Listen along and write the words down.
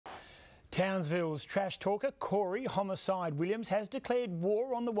Townsville's trash talker Corey Homicide Williams has declared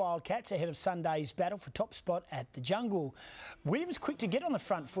war on the Wildcats ahead of Sunday's battle for top spot at the Jungle. Williams quick to get on the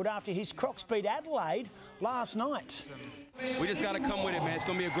front foot after his Crocs beat Adelaide last night. We just got to come with it, man. It's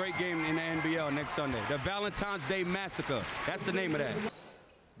going to be a great game in the NBL next Sunday. The Valentine's Day Massacre. That's the name of that.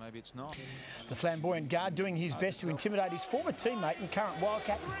 Maybe it's not. The flamboyant guard doing his best to intimidate his former teammate and current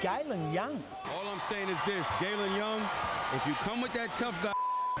Wildcat, Galen Young. All I'm saying is this, Galen Young, if you come with that tough guy,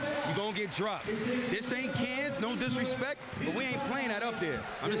 you're going to get dropped. This ain't Cairns, no disrespect, but we ain't playing that up there.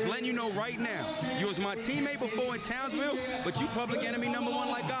 I'm just letting you know right now. You was my teammate before in Townsville, but you public enemy #1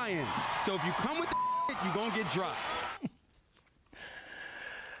 like I am. So if you come with the you're going to get dropped.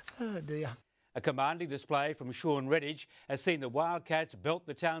 Oh, dear. A commanding display from Sean Redditch has seen the Wildcats belt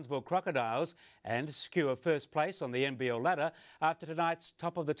the Townsville Crocodiles and secure first place on the NBL ladder after tonight's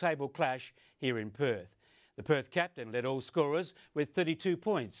top-of-the-table clash here in Perth. The Perth captain led all scorers with 32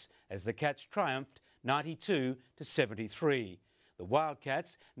 points as the Cats triumphed 92-73. The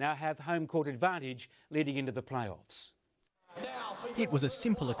Wildcats now have home court advantage leading into the playoffs. It was a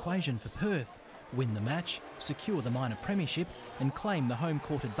simple equation for Perth. Win the match, secure the minor premiership and claim the home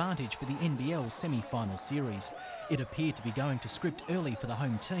court advantage for the NBL semi-final series. It appeared to be going to script early for the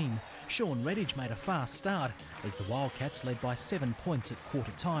home team. Sean Redditch made a fast start as the Wildcats led by 7 points at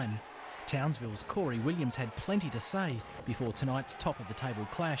quarter time. Townsville's Corey Williams had plenty to say before tonight's top-of-the-table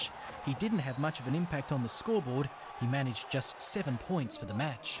clash. He didn't have much of an impact on the scoreboard. He managed just 7 points for the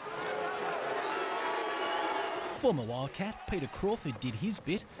match. Former Wildcat Peter Crawford did his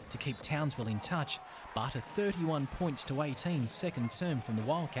bit to keep Townsville in touch, but a 31-18 second term from the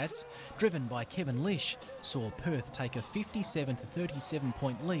Wildcats, driven by Kevin Lish, saw Perth take a 57-37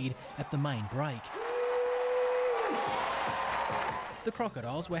 point lead at the main break. The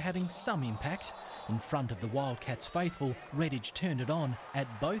Crocodiles were having some impact. In front of the Wildcats faithful, Redditch turned it on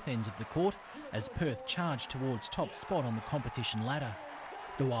at both ends of the court as Perth charged towards top spot on the competition ladder.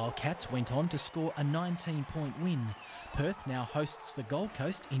 The Wildcats went on to score a 19-point win. Perth now hosts the Gold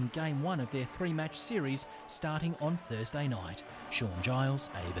Coast in Game 1 of their 3-match series starting on Thursday night. Sean Giles,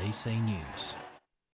 ABC News.